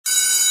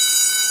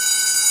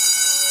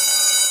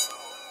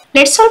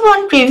Let's solve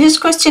one previous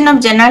question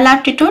of general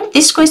aptitude.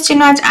 This question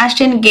was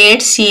asked in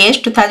GATE CS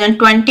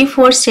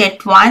 2024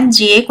 set 1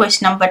 GA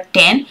question number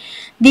 10.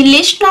 The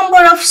least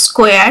number of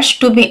squares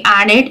to be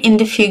added in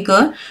the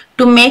figure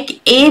to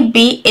make A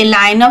be a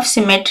line of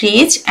symmetry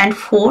is, and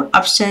 4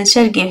 options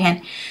are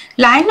given.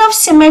 Line of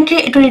symmetry,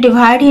 it will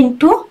divide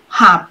into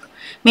half.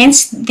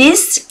 Means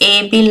this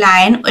AB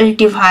line will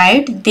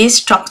divide this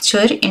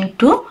structure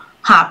into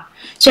half.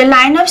 So a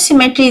line of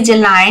symmetry is a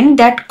line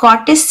that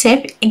cut a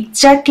shape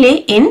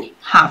exactly in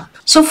half.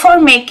 So for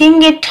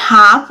making it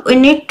half, we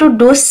need to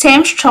do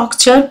same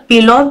structure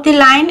below the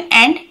line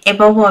and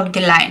above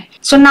the line.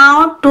 So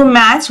now to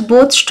match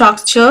both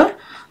structure,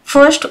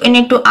 first we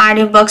need to add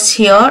a box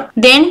here.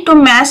 Then to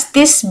match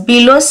this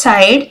below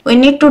side, we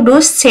need to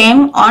do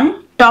same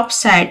on top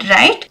side,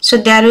 right? So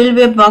there will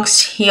be a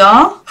box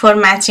here for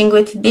matching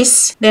with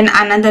this, then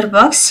another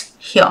box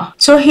here.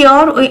 So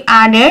here we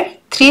added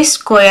 3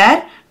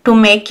 square to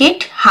make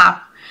it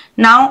half.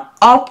 Now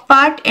up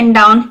part and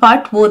down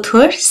part both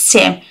were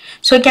same.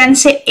 So you can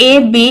say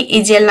AB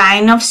is a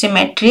line of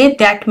symmetry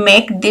that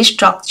make this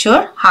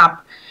structure half.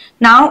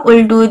 Now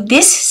we'll do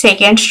this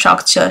second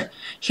structure.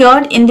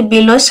 Here in the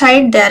below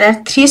side there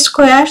are 3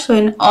 squares. So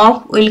in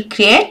up we'll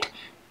create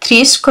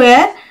 3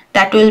 square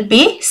that will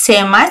be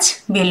same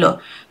as below.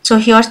 So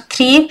here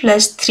 3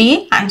 plus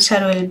 3, answer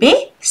will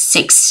be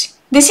 6.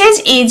 This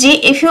is easy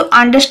if you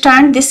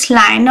understand this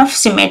line of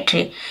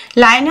symmetry.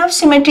 Line of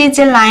symmetry is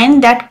a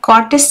line that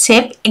cut a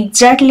shape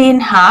exactly in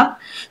half.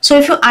 So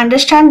if you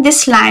understand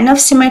this line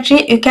of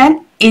symmetry, you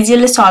can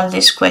easily solve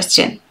this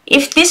question.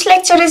 If this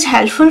lecture is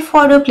helpful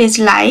for you, please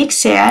like,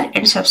 share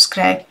and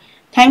subscribe.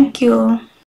 Thank you.